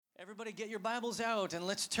Everybody get your Bibles out and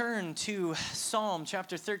let's turn to Psalm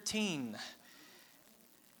chapter 13.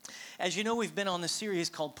 As you know, we've been on this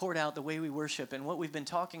series called Poured Out, the Way We Worship, and what we've been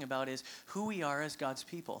talking about is who we are as God's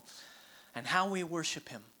people and how we worship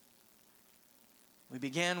Him. We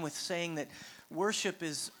began with saying that worship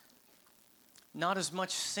is not as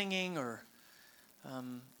much singing or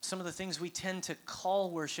some of the things we tend to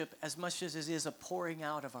call worship as much as it is a pouring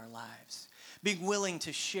out of our lives. Being willing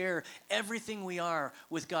to share everything we are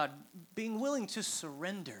with God. Being willing to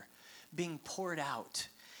surrender. Being poured out.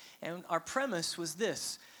 And our premise was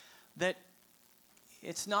this, that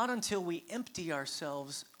it's not until we empty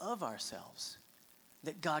ourselves of ourselves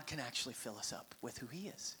that God can actually fill us up with who He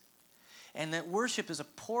is. And that worship is a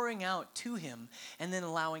pouring out to Him and then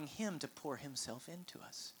allowing Him to pour Himself into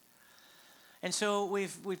us. And so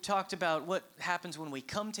we've talked about what happens when we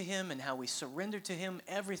come to Him and how we surrender to Him,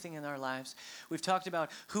 everything in our lives. We've talked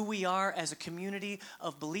about who we are as a community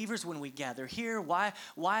of believers when we gather here. Why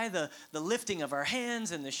the lifting of our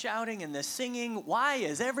hands and the shouting and the singing? Why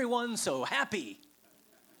is everyone so happy?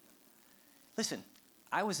 Listen,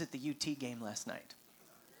 I was at the UT game last night.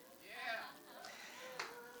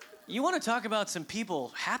 You want to talk about some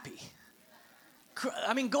people happy?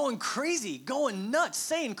 I mean, going crazy, going nuts,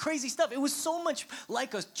 saying crazy stuff. It was so much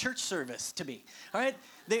like a church service to me, all right?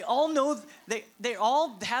 They all know, they're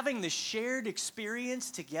all having the shared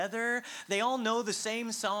experience together. They all know the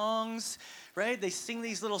same songs, right? They sing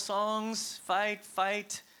these little songs,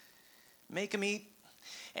 fight, make 'em eat.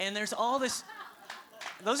 And there's all this...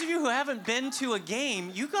 Those of you who haven't been to a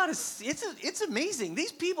game, you gotta. It's amazing.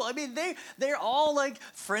 These people, I mean, they're all like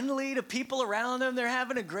friendly to people around them. They're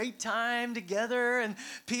having a great time together, and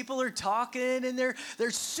people are talking, and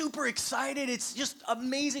they're super excited. It's just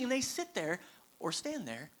amazing. And they sit there or stand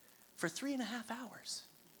there for 3.5 hours.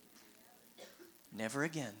 Never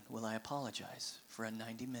again will I apologize for a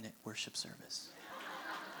 90-minute worship service.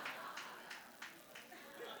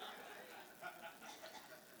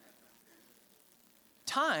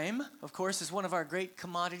 Time, of course, is one of our great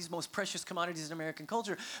commodities, most precious commodities in American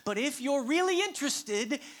culture. But if you're really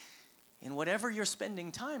interested in whatever you're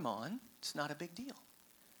spending time on, it's not a big deal.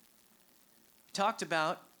 We talked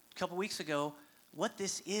about a couple weeks ago what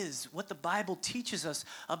this is, what the Bible teaches us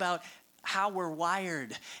about how we're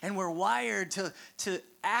wired. And we're wired to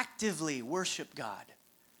actively worship God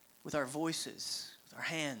with our voices, with our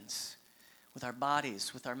hands, with our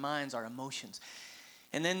bodies, with our minds, our emotions.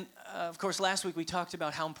 And then, of course, last week we talked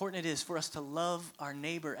about how important it is for us to love our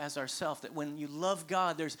neighbor as ourselves. That when you love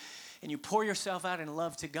God, and you pour yourself out in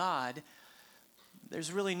love to God,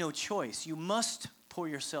 there's really no choice. You must pour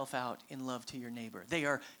yourself out in love to your neighbor. They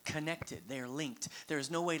are connected. They are linked. There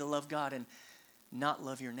is no way to love God and not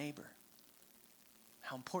love your neighbor.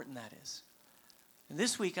 How important that is. And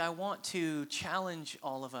this week I want to challenge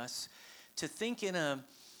all of us to think in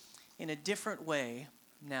a different way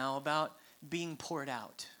now about being poured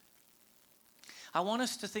out. I want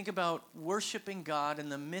us to think about worshiping God in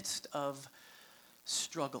the midst of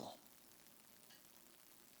struggle,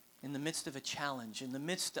 in the midst of a challenge, in the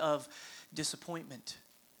midst of disappointment,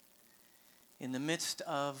 in the midst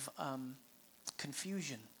of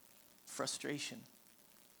confusion, frustration.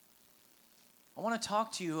 I want to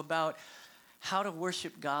talk to you about how to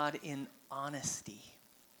worship God in honesty.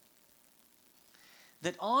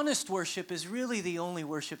 That honest worship is really the only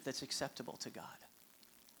worship that's acceptable to God.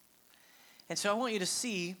 And so I want you to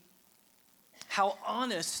see how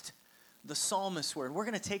honest the psalmists were. And we're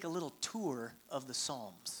going to take a little tour of the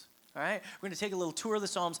Psalms. All right? We're going to take a little tour of the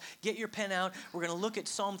Psalms. Get your pen out. We're going to look at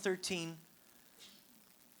Psalm 13.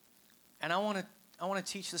 And I want to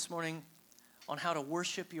teach this morning on how to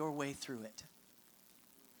worship your way through it.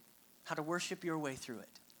 How to worship your way through it.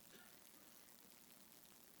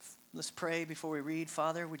 Let's pray before we read.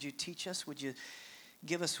 Father, would you teach us? Would you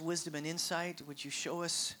give us wisdom and insight? Would you show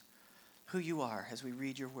us who you are as we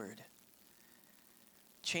read your word?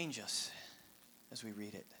 Change us as we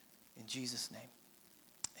read it. In Jesus' name,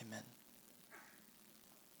 amen.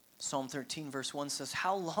 Psalm 13 verse 1 says,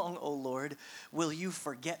 "How long, O Lord, will you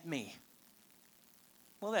forget me?"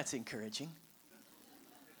 Well, that's encouraging.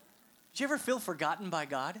 Did you ever feel forgotten by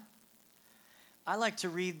God? I like to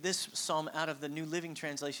read this psalm out of the New Living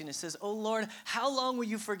Translation. It says, "Oh Lord, how long will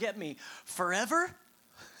you forget me? Forever?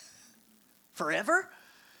 Forever?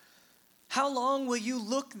 How long will you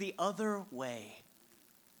look the other way?"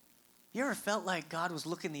 You ever felt like God was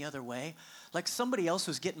looking the other way? Like somebody else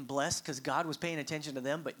was getting blessed because God was paying attention to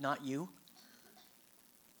them, but not you?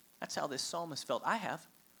 That's how this psalmist felt. I've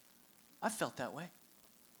felt that way.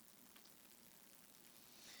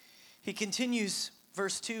 He continues,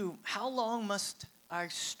 verse 2, "How long must I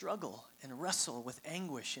struggle and wrestle with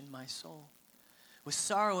anguish in my soul, with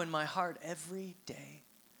sorrow in my heart every day.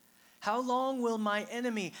 How long will my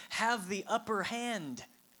enemy have the upper hand?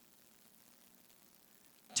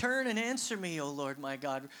 Turn and answer me, O Lord my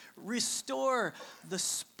God. Restore the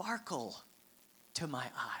sparkle to my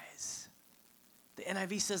eyes. The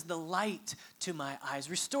NIV says the light to my eyes.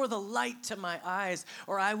 Restore the light to my eyes,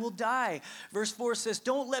 or I will die. Verse 4 says,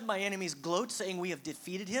 don't let my enemies gloat, saying we have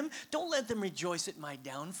defeated him. Don't let them rejoice at my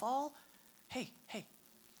downfall. Hey,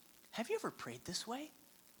 have you ever prayed this way?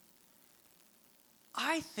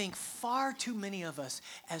 I think far too many of us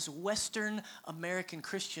as Western American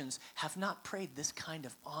Christians have not prayed this kind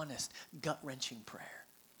of honest, gut-wrenching prayer.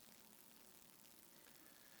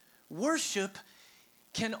 Worship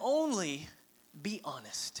can only be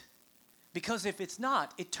honest, because if it's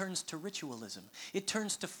not, it turns to ritualism. It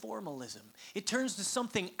turns to formalism. It turns to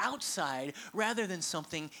something outside rather than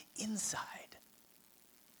something inside.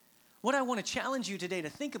 What I want to challenge you today to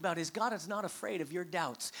think about is God is not afraid of your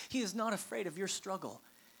doubts. He is not afraid of your struggle.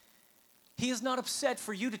 He is not upset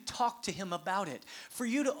for you to talk to him about it, for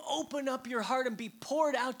you to open up your heart and be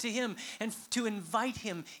poured out to him and to invite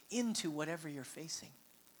him into whatever you're facing.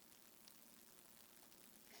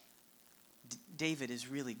 David is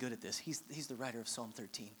really good at this. He's the writer of Psalm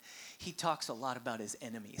 13. He talks a lot about his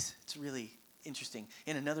enemies. It's really interesting.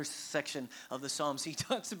 In another section of the Psalms, he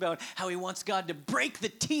talks about how he wants God to break the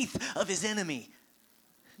teeth of his enemy.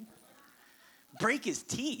 Break his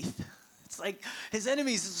teeth. It's like his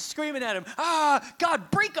enemies screaming at him, God,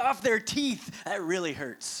 break off their teeth. That really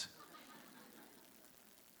hurts.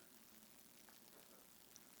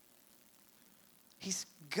 He's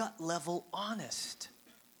gut level honest.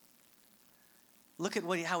 Look at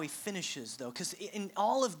how he finishes, though, because in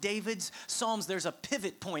all of David's Psalms, there's a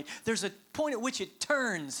pivot point. There's a point at which it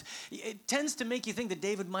turns. It tends to make you think that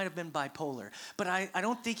David might have been bipolar, but I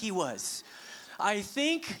don't think he was. I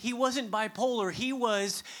think he wasn't bipolar. He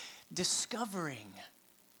was discovering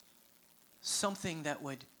something that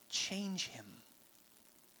would change him.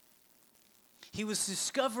 He was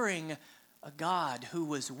discovering a God who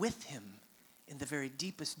was with him in the very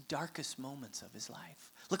deepest, darkest moments of his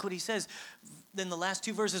life. Look what he says in the last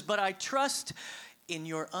two verses. But I trust in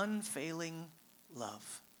your unfailing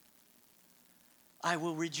love. I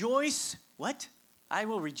will rejoice. What? I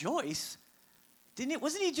will rejoice.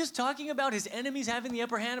 Wasn't he just talking about his enemies having the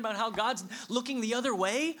upper hand, about how God's looking the other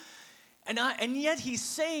way? And yet he's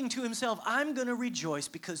saying to himself, I'm going to rejoice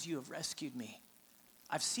because you have rescued me.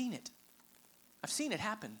 I've seen it. I've seen it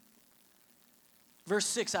happen. Verse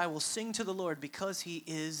 6, I will sing to the Lord because he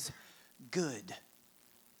is good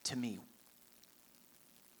to me.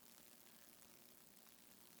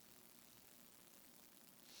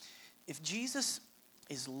 If Jesus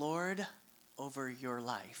is Lord over your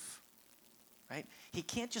life, right? He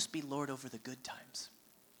can't just be Lord over the good times.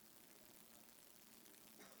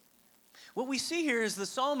 What we see here is the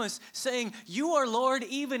psalmist saying, you are Lord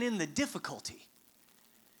even in the difficulty.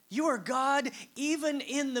 You are God even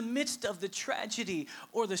in the midst of the tragedy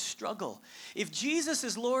or the struggle. If Jesus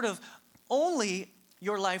is Lord of only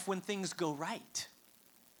your life when things go right,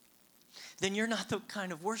 then you're not the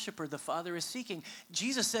kind of worshiper the Father is seeking.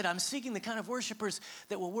 Jesus said, I'm seeking the kind of worshipers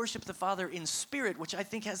that will worship the Father in spirit, which I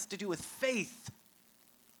think has to do with faith,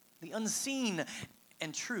 the unseen,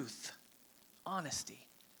 and truth, honesty.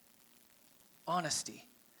 Honesty.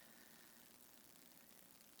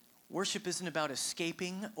 Worship isn't about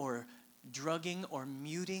escaping or drugging or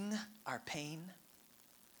muting our pain,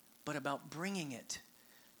 but about bringing it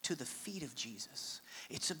to the feet of Jesus.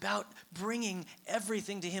 It's about bringing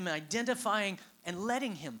everything to him and identifying and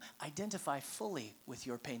letting him identify fully with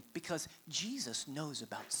your pain, because Jesus knows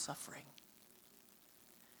about suffering.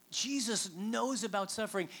 Jesus knows about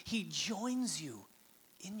suffering. He joins you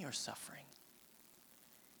in your suffering.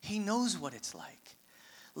 He knows what it's like.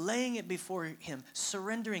 Laying it before him,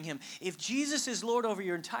 surrendering him. If Jesus is Lord over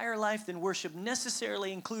your entire life, then worship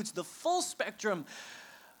necessarily includes the full spectrum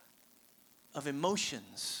of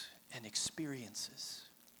emotions and experiences.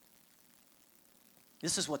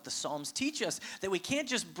 This is what the Psalms teach us, that we can't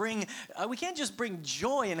just bring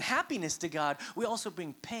joy and happiness to God. We also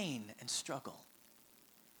bring pain and struggle.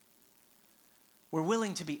 We're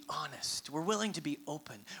willing to be honest. We're willing to be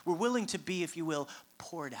open. We're willing to be, if you will,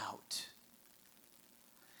 poured out.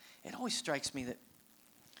 It always strikes me that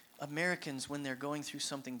Americans, when they're going through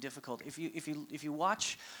something difficult, if you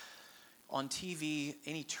watch on TV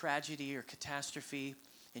any tragedy or catastrophe,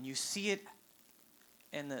 and you see it,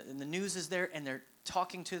 and the news is there, and they're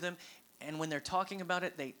talking to them, and when they're talking about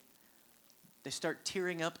it, they start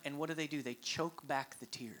tearing up, and what do? They choke back the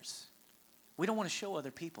tears. We don't want to show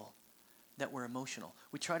other people that we're emotional.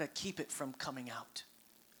 We try to keep it from coming out.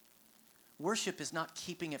 Worship is not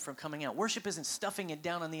keeping it from coming out. Worship isn't stuffing it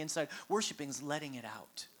down on the inside. Worshiping is letting it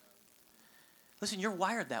out. Listen, you're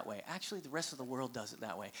wired that way. Actually, the rest of the world does it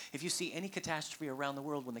that way. If you see any catastrophe around the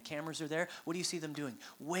world when the cameras are there, what do you see them doing?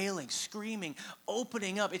 Wailing, screaming,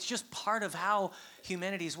 opening up. It's just part of how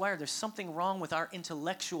humanity is wired. There's something wrong with our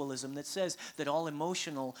intellectualism that says that all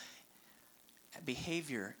emotional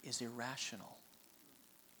behavior is irrational.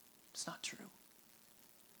 It's not true.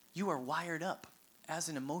 You are wired up as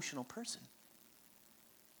an emotional person.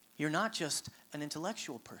 You're not just an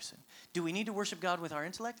intellectual person. Do we need to worship God with our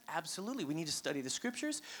intellect? Absolutely. We need to study the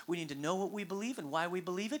scriptures. We need to know what we believe and why we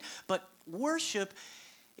believe it. But worship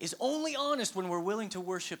is only honest when we're willing to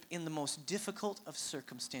worship in the most difficult of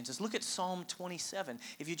circumstances. Look at Psalm 27.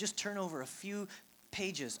 If you just turn over a few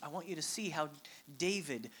pages, I want you to see how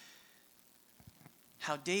David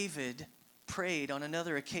prayed on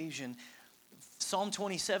another occasion. Psalm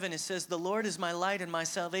 27, it says, "The Lord is my light and my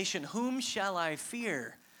salvation. Whom shall I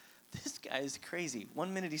fear?" This guy is crazy.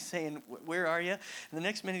 One minute he's saying, "Where are you?" And the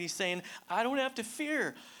next minute he's saying, "I don't have to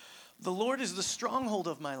fear. The Lord is the stronghold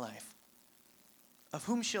of my life. Of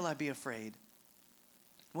whom shall I be afraid?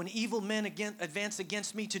 When evil men advance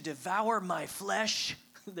against me to devour my flesh."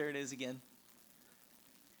 There it is again.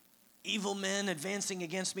 Evil men advancing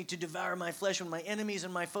against me to devour my flesh. When my enemies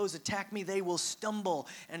and my foes attack me, they will stumble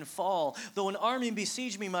and fall. Though an army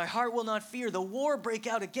besiege me, my heart will not fear. Though war break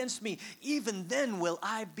out against me, even then will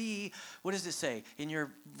I be, what does it say in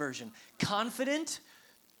your version? Confident?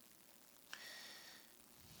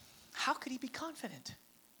 How could he be confident?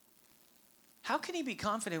 How can he be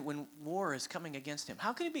confident when war is coming against him?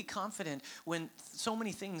 How can he be confident when so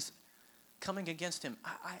many things coming against him?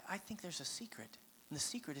 I think there's a secret. And the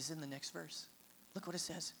secret is in the next verse. Look what it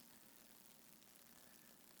says.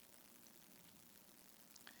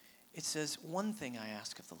 It says, "One thing I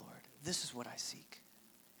ask of the Lord, this is what I seek,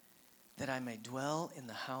 that I may dwell in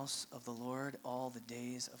the house of the Lord all the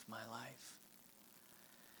days of my life,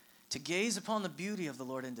 to gaze upon the beauty of the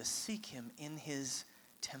Lord and to seek him in his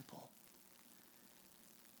temple.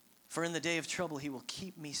 For in the day of trouble, he will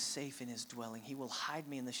keep me safe in his dwelling. He will hide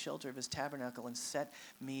me in the shelter of his tabernacle and set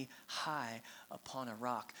me high upon a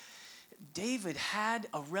rock." David had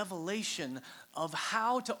a revelation of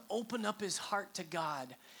how to open up his heart to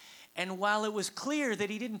God. And while it was clear that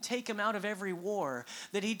he didn't take him out of every war,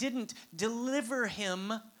 that he didn't deliver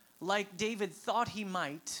him like David thought he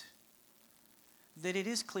might, that it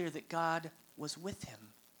is clear that God was with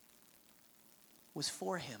him, was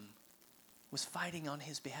for him, was fighting on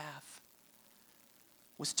his behalf,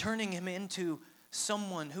 was turning him into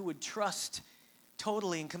someone who would trust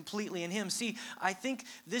totally and completely in him. See, I think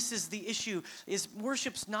this is the issue, is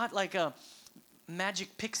worship's not like a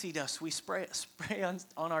magic pixie dust we spray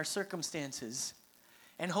on our circumstances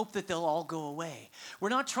and hope that they'll all go away. We're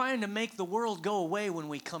not trying to make the world go away when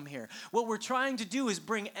we come here. What we're trying to do is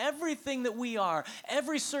bring everything that we are,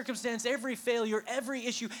 every circumstance, every failure, every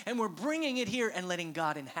issue, and we're bringing it here and letting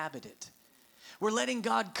God inhabit it. We're letting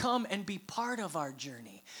God come and be part of our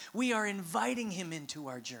journey. We are inviting him into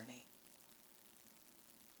our journey.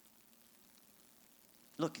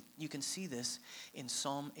 Look, you can see this in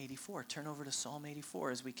Psalm 84. Turn over to Psalm 84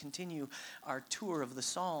 as we continue our tour of the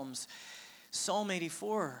Psalms. Psalm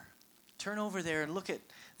 84, turn over there and look at,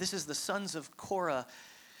 this is the sons of Korah.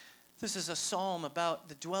 This is a psalm about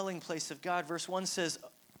the dwelling place of God. Verse 1 says,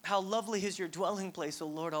 "How lovely is your dwelling place, O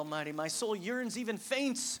Lord Almighty. My soul yearns, even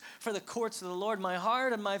faints, for the courts of the Lord. My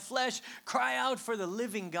heart and my flesh cry out for the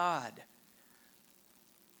living God.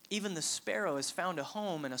 Even the sparrow has found a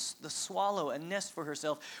home, and the swallow a nest for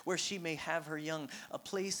herself, where she may have her young, a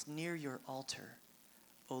place near your altar,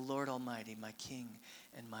 O Lord Almighty, my King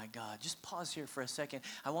and my God." Just pause here for a second.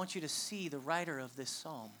 I want you to see the writer of this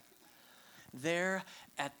psalm. There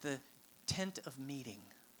at the tent of meeting,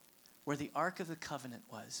 where the Ark of the Covenant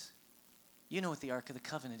was. You know what the Ark of the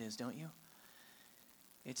Covenant is, don't you?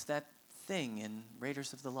 It's that thing in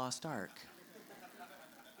Raiders of the Lost Ark.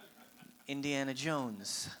 Indiana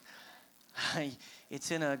Jones.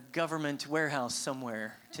 It's in a government warehouse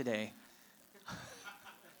somewhere today.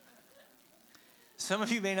 Some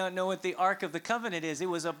of you may not know what the Ark of the Covenant is. It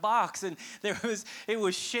was a box, and it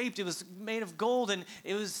was shaped, it was made of gold, and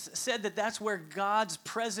it was said that that's where God's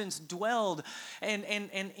presence dwelled. And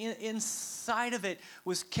inside of it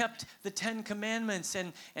was kept the Ten Commandments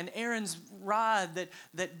and Aaron's rod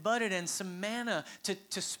that budded, and some manna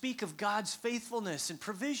to speak of God's faithfulness and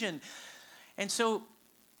provision. And so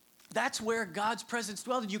That's where God's presence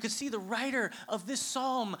dwelled. And you could see the writer of this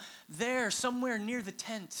psalm there somewhere near the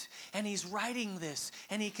tent. And he's writing this.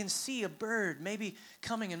 And he can see a bird maybe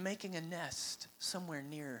coming and making a nest somewhere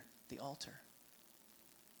near the altar.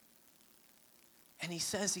 And he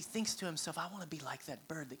says, he thinks to himself, I want to be like that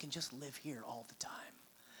bird that can just live here all the time.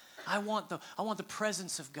 I want the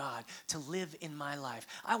presence of God to live in my life.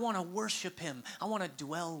 I want to worship him. I want to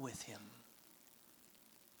dwell with him.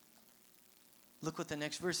 Look what the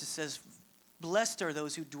next verse says. Blessed are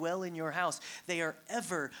those who dwell in your house. They are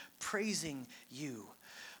ever praising you.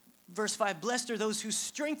 Verse 5, blessed are those whose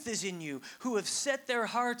strength is in you, who have set their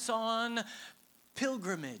hearts on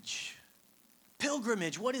pilgrimage.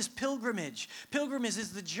 Pilgrimage. What is pilgrimage? Pilgrimage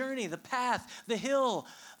is the journey, the path, the hill,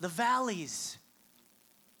 the valleys.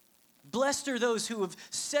 Blessed are those who have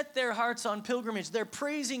set their hearts on pilgrimage. They're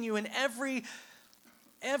praising you in every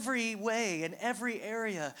way, in every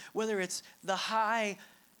area, whether it's the high,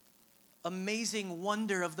 amazing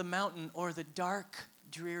wonder of the mountain or the dark,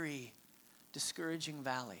 dreary, discouraging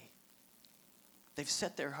valley. They've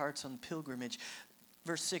set their hearts on pilgrimage.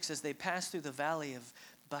 Verse 6, as they pass through the valley of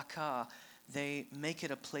Baca, they make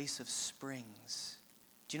it a place of springs.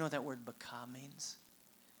 Do you know what that word Baca means?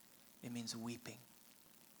 It means weeping.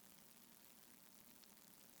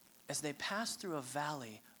 As they pass through a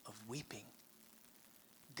valley of weeping,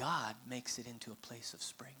 God makes it into a place of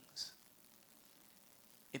springs.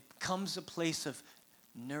 It becomes a place of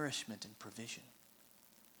nourishment and provision.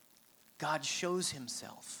 God shows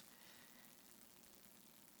himself.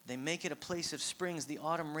 They make it a place of springs. The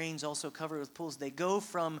autumn rains also cover it with pools. They go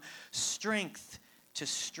from strength to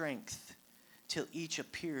strength till each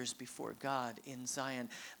appears before God in Zion.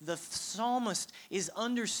 The psalmist is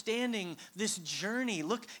understanding this journey.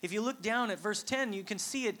 Look, if you look down at verse 10, you can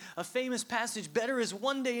see it, a famous passage. Better is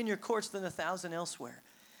one day in your courts than 1,000 elsewhere.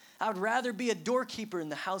 I would rather be a doorkeeper in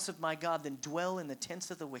the house of my God than dwell in the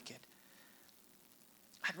tents of the wicked.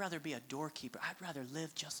 I'd rather be a doorkeeper. I'd rather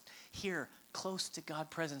live just here, close to God's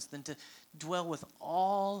presence, than to dwell with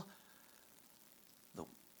all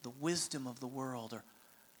the wisdom of the world or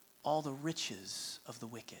all the riches of the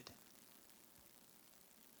wicked.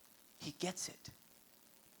 He gets it.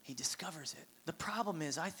 He discovers it. The problem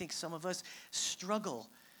is, I think some of us struggle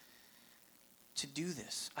to do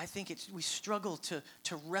this. I think we struggle to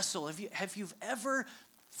wrestle. Have you ever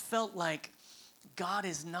felt like God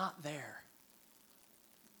is not there?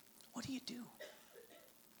 What do you do?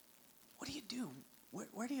 What do you do?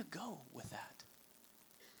 Where do you go with that?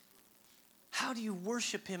 How do you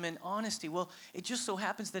worship him in honesty? Well, it just so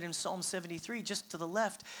happens that in Psalm 73, just to the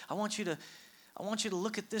left, I want you to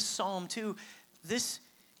look at this psalm too. This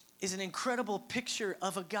is an incredible picture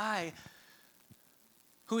of a guy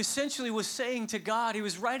who essentially was saying to God, he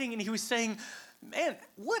was writing and he was saying, man,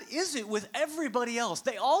 what is it with everybody else?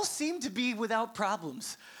 They all seem to be without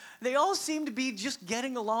problems. They all seem to be just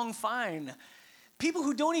getting along fine. People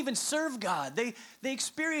who don't even serve God, they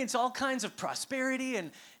experience all kinds of prosperity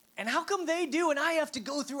and how come they do and I have to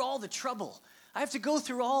go through all the trouble? I have to go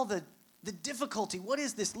through all the difficulty. What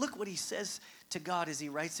is this? Look what he says to God as he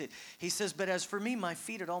writes it. He says, but as for me, my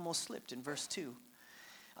feet had almost slipped in verse 2.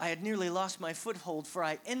 I had nearly lost my foothold, for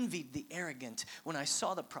I envied the arrogant when I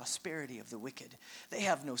saw the prosperity of the wicked. They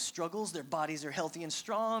have no struggles. Their bodies are healthy and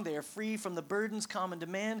strong. They are free from the burdens common to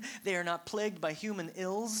man. They are not plagued by human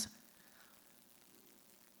ills.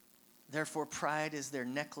 Therefore, pride is their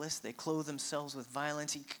necklace. They clothe themselves with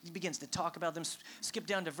violence. He begins to talk about them. Skip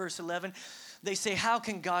down to verse 11. They say, how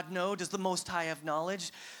can God know? Does the Most High have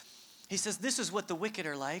knowledge? He says, this is what the wicked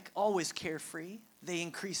are like, always carefree. They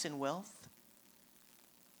increase in wealth.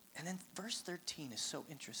 And then verse 13 is so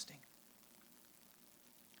interesting.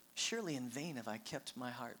 Surely in vain have I kept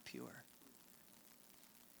my heart pure.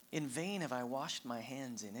 In vain have I washed my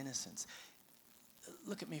hands in innocence.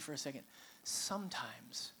 Look at me for a second.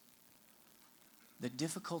 Sometimes the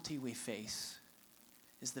difficulty we face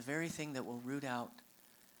is the very thing that will root out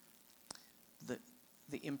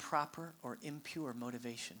the improper or impure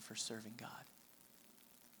motivation for serving God.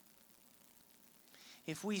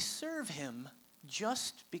 If we serve him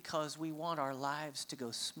just because we want our lives to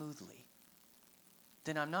go smoothly,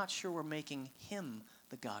 then I'm not sure we're making him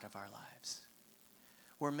the God of our lives.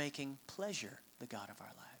 We're making pleasure the God of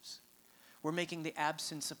our lives. We're making the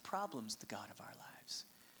absence of problems the God of our lives.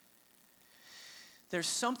 There's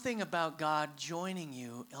something about God joining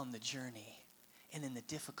you on the journey and in the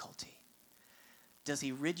difficulty. Does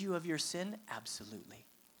he rid you of your sin? Absolutely.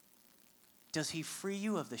 Does he free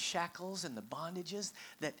you of the shackles and the bondages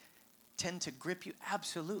that tend to grip you?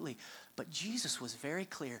 Absolutely. But Jesus was very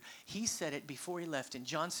clear. He said it before he left. In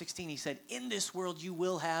John 16, he said, in this world you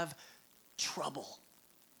will have trouble.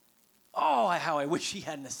 Oh, how I wish he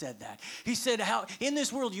hadn't have said that. He said, "How in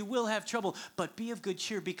this world you will have trouble, but be of good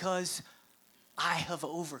cheer because I have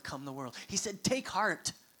overcome the world." He said, take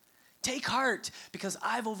heart. Take heart because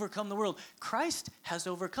I've overcome the world. Christ has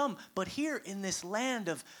overcome. But here in this land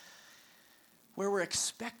of where we're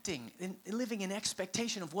expecting, living in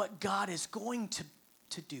expectation of what God is going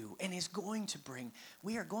to do and is going to bring,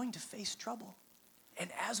 we are going to face trouble. And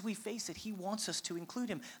as we face it, he wants us to include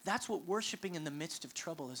him. That's what worshiping in the midst of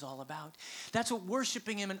trouble is all about. That's what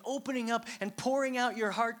worshiping him and opening up and pouring out your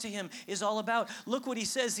heart to him is all about. Look what he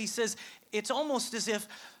says. He says, it's almost as if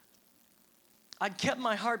I'd kept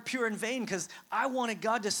my heart pure and vain because I wanted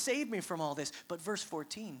God to save me from all this. But verse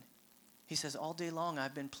 14, he says, all day long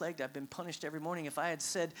I've been plagued, I've been punished every morning. If I had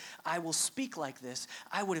said, I will speak like this,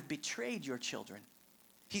 I would have betrayed your children.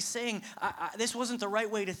 He's saying, this wasn't the right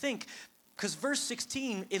way to think, because verse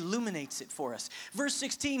 16 illuminates it for us. Verse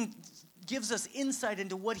 16 gives us insight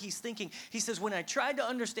into what he's thinking. He says, when I tried to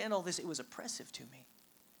understand all this, it was oppressive to me.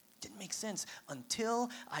 It didn't make sense until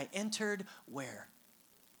I entered where?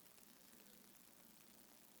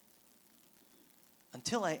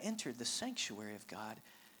 Until I entered the sanctuary of God,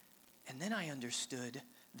 and then I understood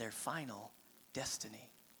their final destiny.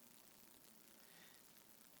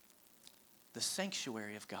 The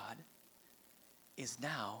sanctuary of God is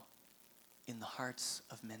now in the hearts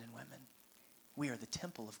of men and women. We are the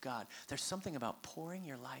temple of God. There's something about pouring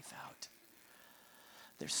your life out.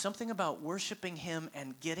 There's something about worshiping him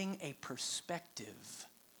and getting a perspective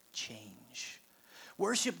change.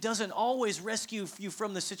 Worship doesn't always rescue you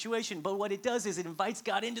from the situation, but what it does is it invites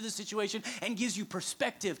God into the situation and gives you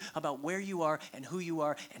perspective about where you are and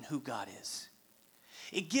who God is.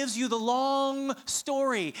 It gives you the long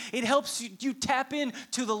story. It helps you tap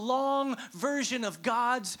into the long version of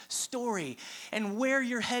God's story and where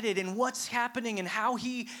you're headed and what's happening and how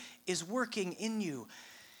he is working in you.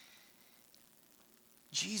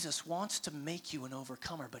 Jesus wants to make you an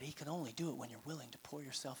overcomer, but he can only do it when you're willing to pour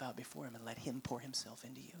yourself out before him and let him pour himself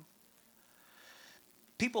into you.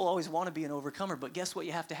 People always want to be an overcomer, but guess what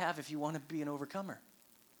you have to have if you want to be an overcomer?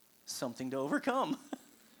 Something to overcome.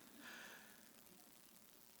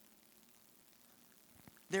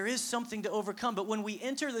 There is something to overcome, but when we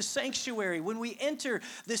enter the sanctuary, when we enter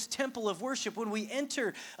this temple of worship, when we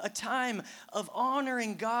enter a time of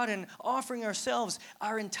honoring God and offering ourselves,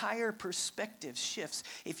 our entire perspective shifts.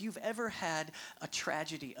 If you've ever had a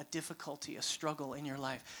tragedy, a difficulty, a struggle in your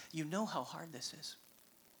life, you know how hard this is.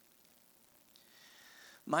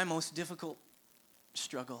 My most difficult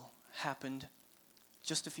struggle happened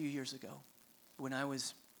just a few years ago when I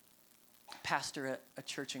was pastor at a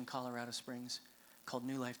church in Colorado Springs called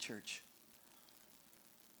New Life Church.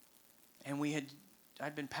 And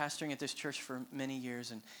I'd been pastoring at this church for many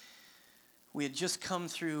years, and we had just come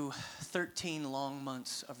through 13 long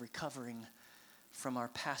months of recovering from our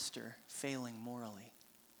pastor failing morally.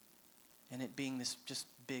 And it being this just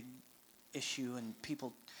big issue and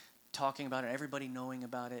people talking about it, everybody knowing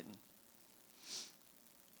about it. And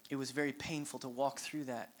it was very painful to walk through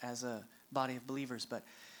that as a body of believers. But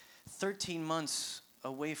 13 months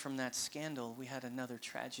away from that scandal, we had another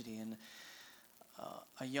tragedy, and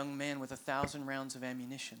a young man with 1,000 rounds of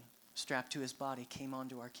ammunition strapped to his body came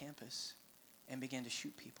onto our campus and began to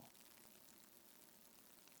shoot people.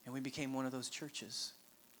 And we became one of those churches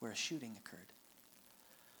where a shooting occurred.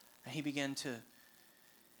 And he began to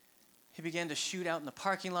shoot out in the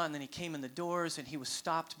parking lot, and then he came in the doors, and he was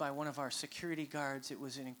stopped by one of our security guards. It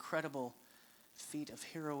was an incredible feat of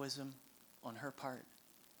heroism on her part.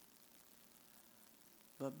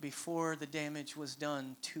 But before the damage was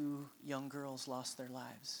done, 2 young girls lost their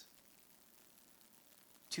lives.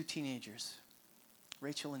 2 teenagers,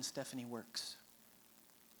 Rachel and Stephanie Works.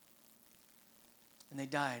 And they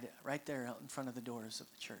died right there out in front of the doors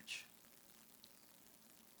of the church.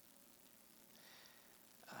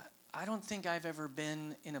 I don't think I've ever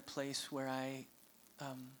been in a place where I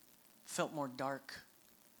felt more dark,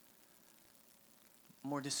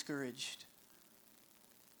 more discouraged.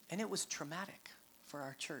 And it was traumatic for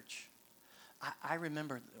our church. I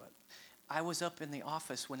remember I was up in the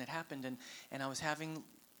office when it happened, and I was having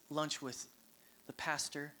lunch with the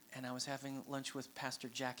pastor, and I was having lunch with Pastor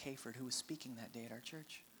Jack Hayford, who was speaking that day at our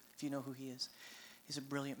church, if you know who he is. He's a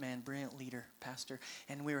brilliant man, brilliant leader, pastor.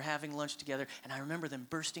 And we were having lunch together, and I remember them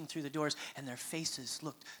bursting through the doors, and their faces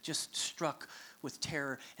looked just struck with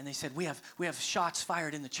terror, and they said, we have shots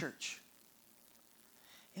fired in the church.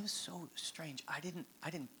 It was so strange. I didn't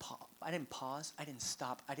pause. I didn't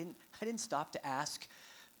stop. I didn't stop to ask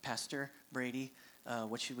Pastor Brady,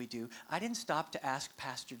 what should we do? I didn't stop to ask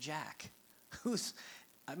Pastor Jack,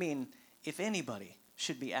 if anybody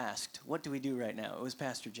should be asked, what do we do right now? It was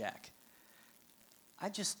Pastor Jack. I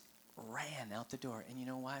just ran out the door. And you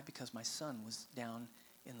know why? Because my son was down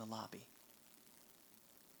in the lobby.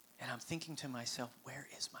 And I'm thinking to myself, where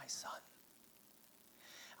is my son?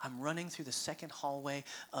 I'm running through the second hallway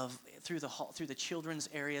through the children's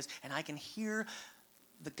areas, and I can hear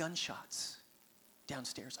the gunshots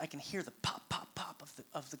downstairs. I can hear the pop, pop, pop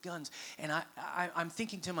of the guns. And I'm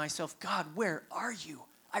thinking to myself, God, where are you?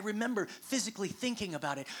 I remember physically thinking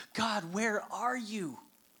about it. God, where are you?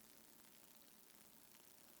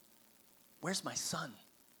 Where's my son?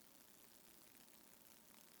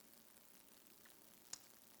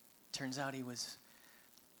 Turns out he was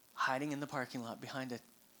hiding in the parking lot behind a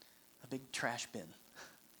big trash bin.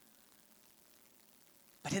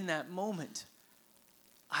 But in that moment,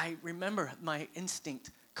 I remember my instinct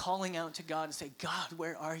calling out to God and say, God,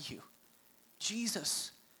 where are you?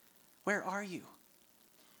 Jesus, where are you?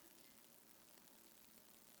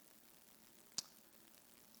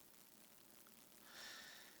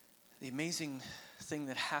 The amazing thing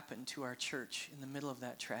that happened to our church in the middle of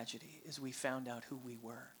that tragedy is we found out who we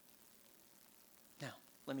were. Now,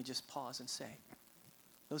 let me just pause and say,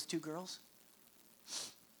 those two girls,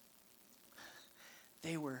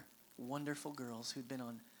 they were wonderful girls who'd been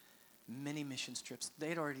on many mission trips.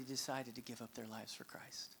 They'd already decided to give up their lives for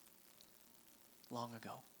Christ long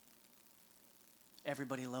ago.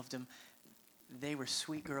 Everybody loved them. They were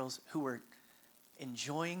sweet girls who were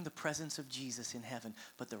enjoying the presence of Jesus in heaven,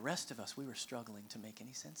 but the rest of us, we were struggling to make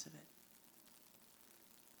any sense of it.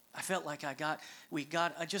 I felt like we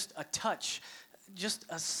got just a touch, just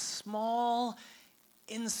a small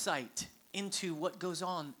insight into what goes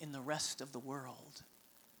on in the rest of the world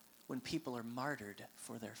when people are martyred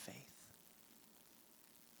for their faith.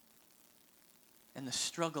 And the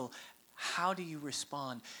struggle, how do you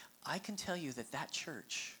respond? I can tell you that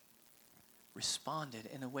church responded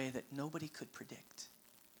in a way that nobody could predict.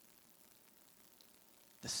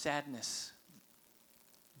 The sadness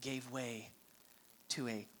gave way to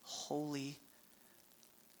a holy,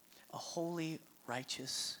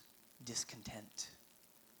 righteous discontent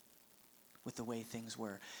with the way things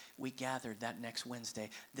were. We gathered that next Wednesday.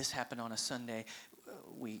 This happened on a Sunday.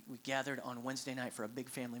 We gathered on Wednesday night for a big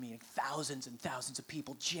family meeting. Thousands and thousands of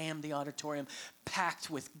people jammed the auditorium, packed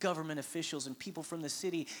with government officials and people from the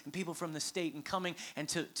city and people from the state, and coming and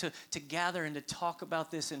to gather and to talk about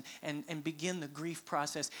this and begin the grief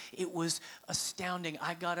process. It was astounding.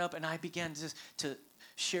 I got up and I began to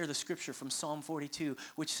share the scripture from Psalm 42,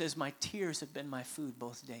 which says, "My tears have been my food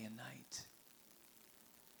both day and night."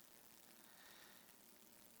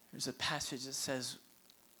 There's a passage that says,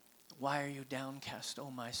 "Why are you downcast,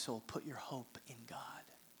 O my soul? Put your hope in God."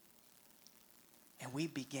 And we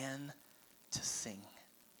began to sing.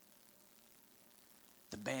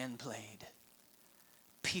 The band played.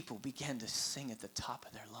 People began to sing at the top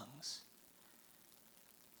of their lungs.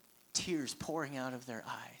 Tears pouring out of their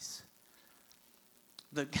eyes.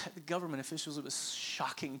 The government officials, it was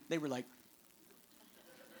shocking. They were like,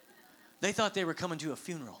 they thought they were coming to a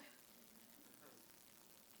funeral.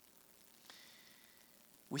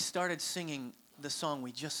 We started singing the song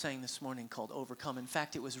we just sang this morning called "Overcome." In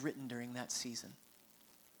fact, it was written during that season.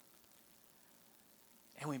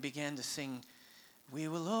 And we began to sing, "We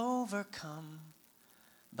will overcome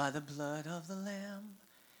by the blood of the Lamb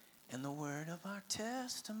and the word of our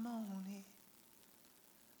testimony."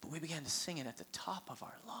 But we began to sing it at the top of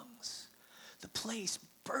our lungs. The place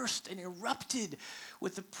burst and erupted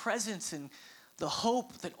with the presence and the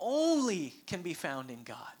hope that only can be found in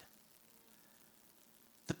God.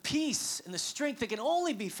 The peace and the strength that can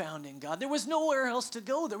only be found in God. There was nowhere else to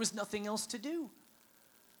go. There was nothing else to do.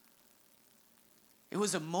 It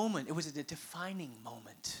was a moment, it was a defining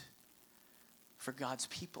moment for God's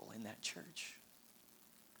people in that church.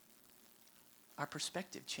 Our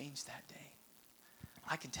perspective changed that day.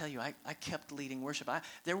 I can tell you, I kept leading worship.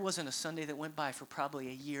 There wasn't a Sunday that went by for probably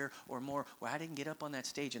a year or more where I didn't get up on that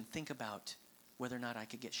stage and think about whether or not I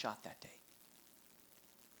could get shot that day.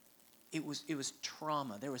 It was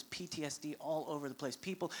trauma. There was PTSD all over the place.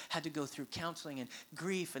 People had to go through counseling and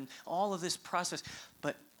grief and all of this process.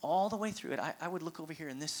 But all the way through it, I would look over here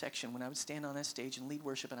in this section when I would stand on that stage and lead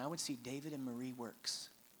worship, and I would see David and Marie Works,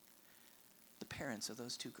 the parents of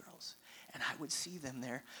those two girls. And I would see them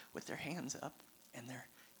there with their hands up and their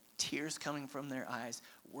tears coming from their eyes,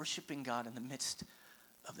 worshiping God in the midst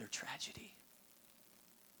of their tragedy,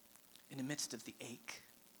 in the midst of the ache.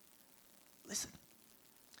 Listen.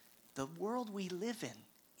 The world we live in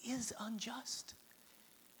is unjust.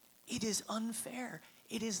 It is unfair.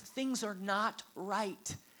 Things are not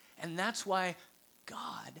right. And that's why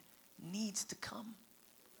God needs to come.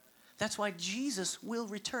 That's why Jesus will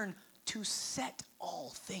return to set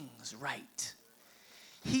all things right.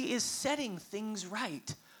 He is setting things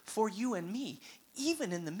right for you and me,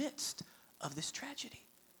 even in the midst of this tragedy.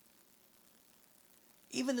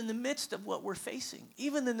 Even in the midst of what we're facing,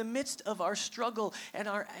 even in the midst of our struggle and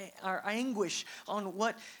our anguish on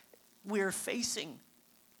what we're facing.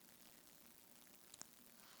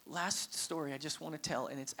 Last story I just want to tell,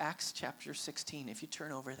 and it's Acts chapter 16. If you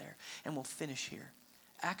turn over there, and we'll finish here.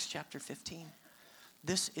 Acts chapter 15.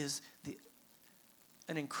 This is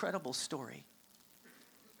an incredible story.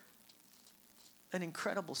 An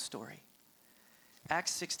incredible story.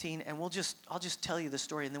 Acts 16, and I'll just tell you the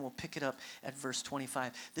story, and then we'll pick it up at verse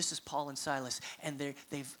 25. This is Paul and Silas, and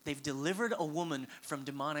they've delivered a woman from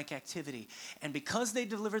demonic activity. And because they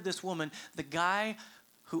delivered this woman, the guy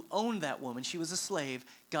who owned that woman, she was a slave,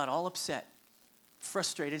 got all upset,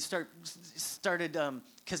 frustrated, started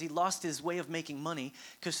because he lost his way of making money,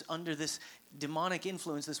 because under this demonic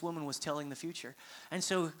influence, this woman was telling the future. And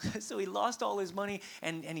so he lost all his money,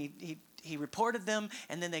 and he reported them,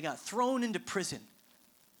 and then they got thrown into prison.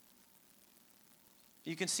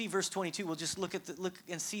 You can see verse 22. We'll just look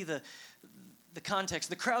and see the context.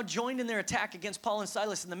 The crowd joined in their attack against Paul and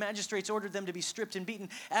Silas, and the magistrates ordered them to be stripped and beaten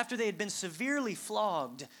after they had been severely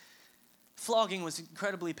flogged. Flogging was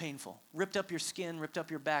incredibly painful. Ripped up your skin, ripped up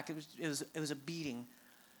your back. It was a beating.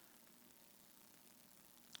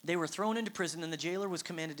 They were thrown into prison, and the jailer was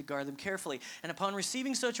commanded to guard them carefully. And upon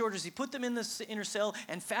receiving such orders, he put them in the inner cell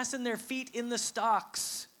and fastened their feet in the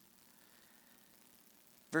stocks.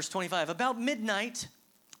 Verse 25, about midnight,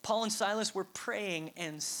 Paul and Silas were praying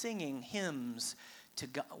and singing hymns to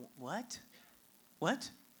God. What?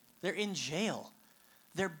 They're in jail.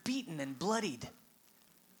 They're beaten and bloodied.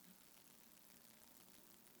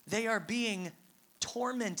 They are being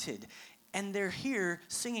tormented. And they're here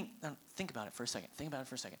singing. Now, think about it for a second.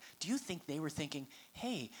 Do you think they were thinking,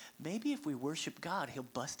 hey, maybe if we worship God, he'll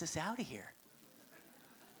bust us out of here?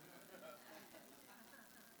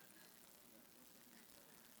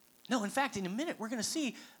 No, in fact, in a minute, we're going to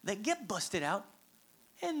see they get busted out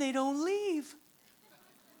and they don't leave.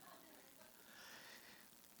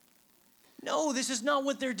 No, this is not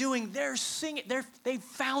what they're doing. They're singing. They've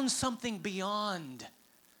found something beyond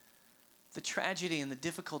the tragedy and the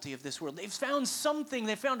difficulty of this world. They've found something.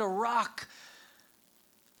 They found a rock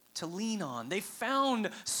to lean on. They found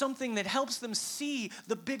something that helps them see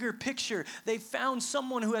the bigger picture. They found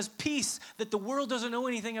someone who has peace that the world doesn't know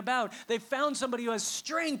anything about. They found somebody who has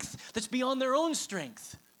strength that's beyond their own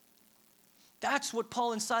strength. That's what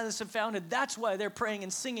Paul and Silas have founded. That's why they're praying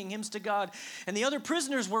and singing hymns to God. And the other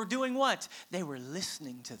prisoners were doing what? They were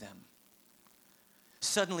listening to them.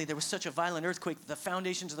 Suddenly, there was such a violent earthquake that the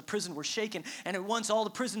foundations of the prison were shaken, and at once all the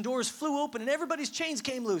prison doors flew open, and everybody's chains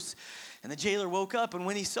came loose. And the jailer woke up, and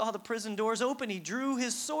when he saw the prison doors open, he drew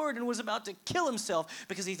his sword and was about to kill himself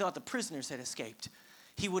because he thought the prisoners had escaped.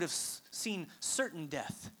 He would have seen certain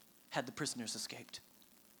death had the prisoners escaped.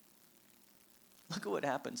 Look at what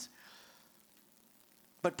happens.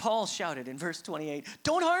 But Paul shouted in verse 28,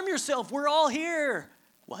 "Don't harm yourself, we're all here."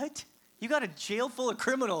 What? You got a jail full of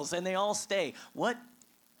criminals and they all stay. What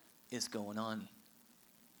is going on?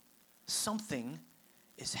 Something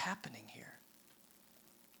is happening here.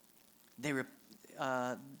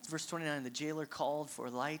 Verse 29, the jailer called for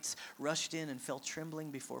lights, rushed in and fell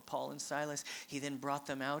trembling before Paul and Silas. He then brought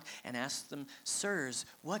them out and asked them, "Sirs,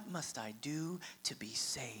 what must I do to be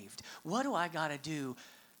saved?" What do I got to do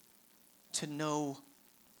to know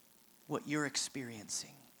what you're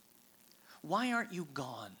experiencing? Why aren't you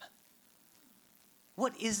gone?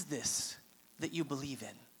 What is this that you believe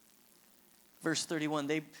in? Verse 31,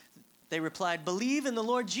 they replied, "Believe in the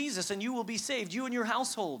Lord Jesus and you will be saved, you and your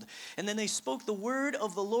household." And then they spoke the word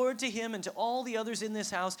of the Lord to him and to all the others in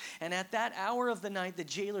this house. And at that hour of the night, the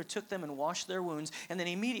jailer took them and washed their wounds. And then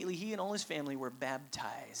immediately he and all his family were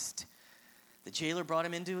baptized. The jailer brought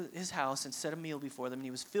him into his house and set a meal before them. And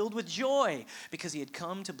he was filled with joy because he had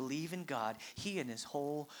come to believe in God, he and his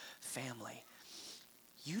whole family.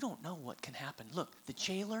 You don't know what can happen. Look, the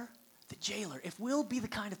jailer, if we'll be the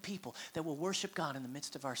kind of people that will worship God in the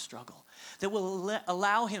midst of our struggle, that will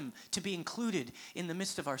allow him to be included in the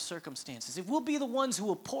midst of our circumstances, if we'll be the ones who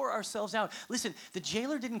will pour ourselves out. Listen, the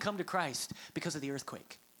jailer didn't come to Christ because of the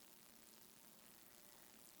earthquake.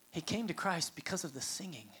 He came to Christ because of the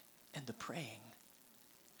singing and the praying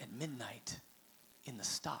at midnight in the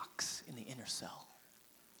stocks in the inner cell.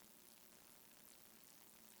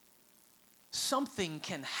 Something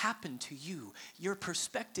can happen to you. Your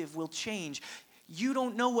perspective will change. You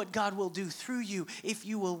don't know what God will do through you if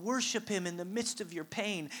you will worship him in the midst of your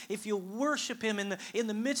pain, if you'll worship him in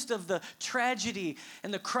the midst of the tragedy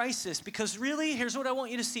and the crisis. Because really, here's what I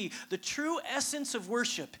want you to see. The true essence of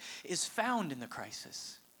worship is found in the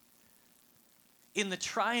crisis, in the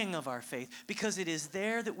trying of our faith, because it is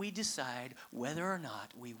there that we decide whether or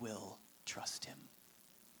not we will trust him.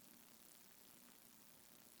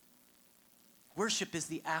 Worship is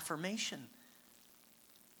the affirmation.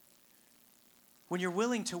 When you're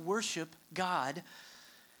willing to worship God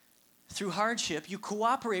through hardship, you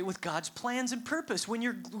cooperate with God's plans and purpose. When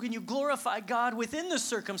you glorify God within the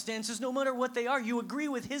circumstances, no matter what they are, you agree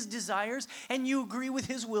with his desires and you agree with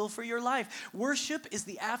his will for your life. Worship is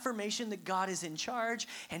the affirmation that God is in charge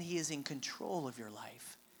and he is in control of your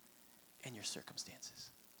life and your circumstances.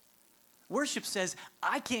 Worship says,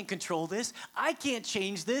 I can't control this, I can't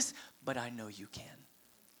change this, but I know you can.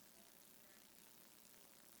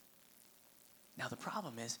 Now the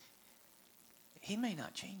problem is, he may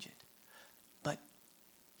not change it, but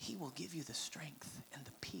he will give you the strength and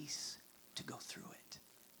the peace to go through it,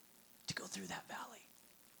 to go through that valley.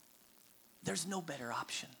 There's no better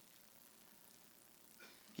option.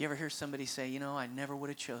 You ever hear somebody say, I never would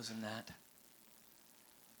have chosen that,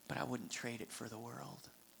 but I wouldn't trade it for the world.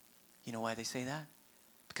 You know why they say that?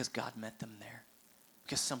 Because God met them there,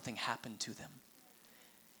 because something happened to them.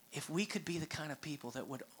 If we could be the kind of people that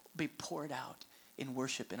would be poured out in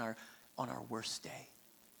worship on our worst day,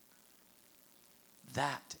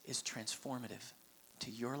 that is transformative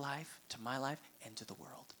to your life, to my life, and to the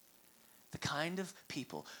world. The kind of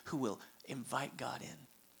people who will invite God in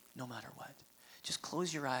no matter what. Just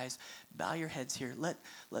close your eyes, bow your heads here. Let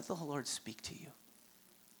the Lord speak to you.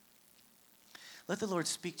 Let the Lord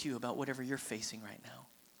speak to you about whatever you're facing right now.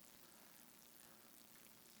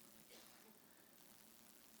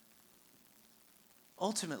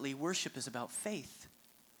 Ultimately, worship is about faith.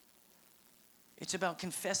 It's about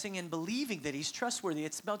confessing and believing that he's trustworthy.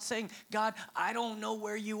 It's about saying, God, I don't know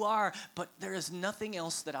where you are, but there is nothing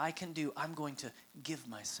else that I can do. I'm going to give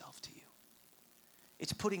myself to you.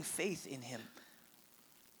 It's putting faith in him.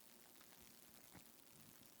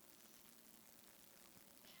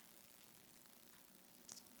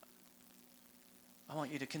 I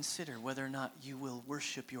want you to consider whether or not you will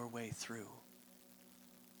worship your way through.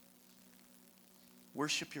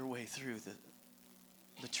 Worship your way through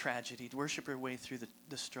the tragedy. Worship your way through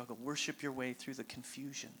the struggle. Worship your way through the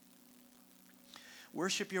confusion.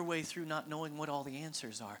 Worship your way through not knowing what all the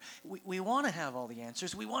answers are. We want to have all the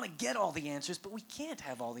answers. We want to get all the answers, but we can't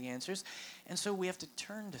have all the answers. And so we have to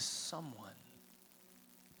turn to someone.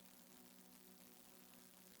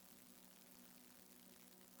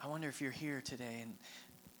 I wonder if you're here today and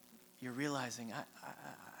you're realizing,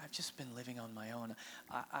 I've just been living on my own.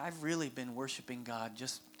 I've really been worshiping God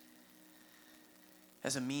just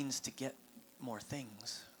as a means to get more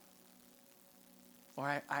things.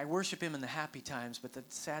 Or I worship him in the happy times, but the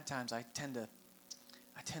sad times I tend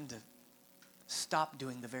to stop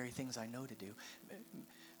doing the very things I know to do.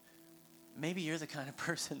 Maybe you're the kind of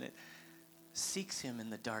person that seeks him in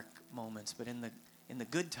the dark moments, but in the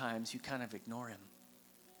good times you kind of ignore him.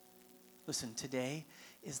 Listen, today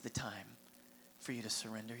is the time for you to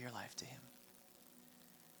surrender your life to him.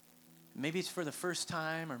 Maybe it's for the first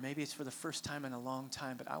time, or maybe it's for the first time in a long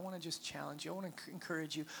time, but I want to just challenge you. I want to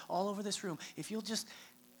encourage you all over this room. If you'll just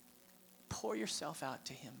pour yourself out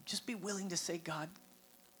to him, just be willing to say, God,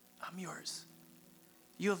 I'm yours.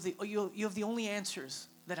 You have the only answers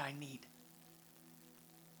that I need.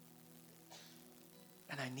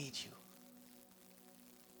 And I need you.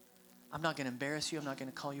 I'm not going to embarrass you. I'm not going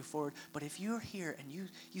to call you forward. But if you're here and you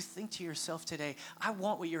think to yourself today, I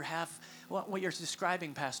want what you're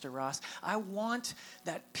describing, Pastor Ross. I want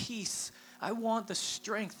that peace. I want the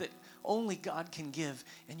strength that only God can give.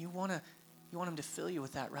 And you want him to fill you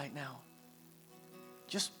with that right now.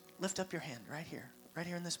 Just lift up your hand right here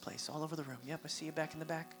in this place, all over the room. Yep, I see you back in the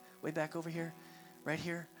back, way back over here, right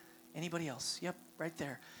here. Anybody else? Yep, right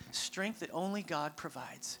there. Strength that only God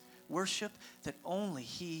provides. Worship that only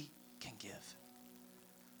he can give.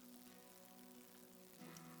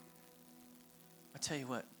 I tell you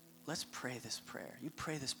what, let's pray this prayer. You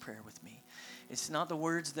pray this prayer with me. It's not the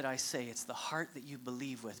words that I say, it's the heart that you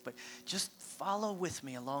believe with. But just follow with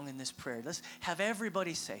me along in this prayer. Let's have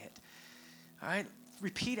everybody say it. All right?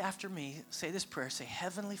 Repeat after me. Say this prayer. Say,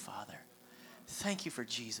 Heavenly Father, thank you for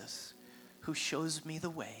Jesus, who shows me the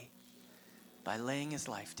way by laying his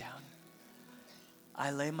life down. I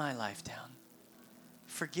lay my life down.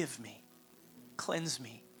 Forgive me, cleanse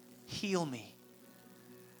me, heal me.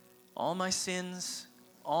 All my sins,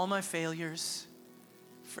 all my failures,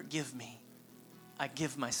 forgive me. I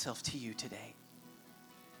give myself to you today.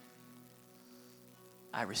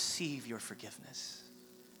 I receive your forgiveness.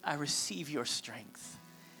 I receive your strength.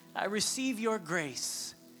 I receive your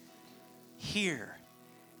grace here,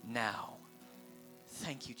 now.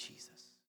 Thank you, Jesus.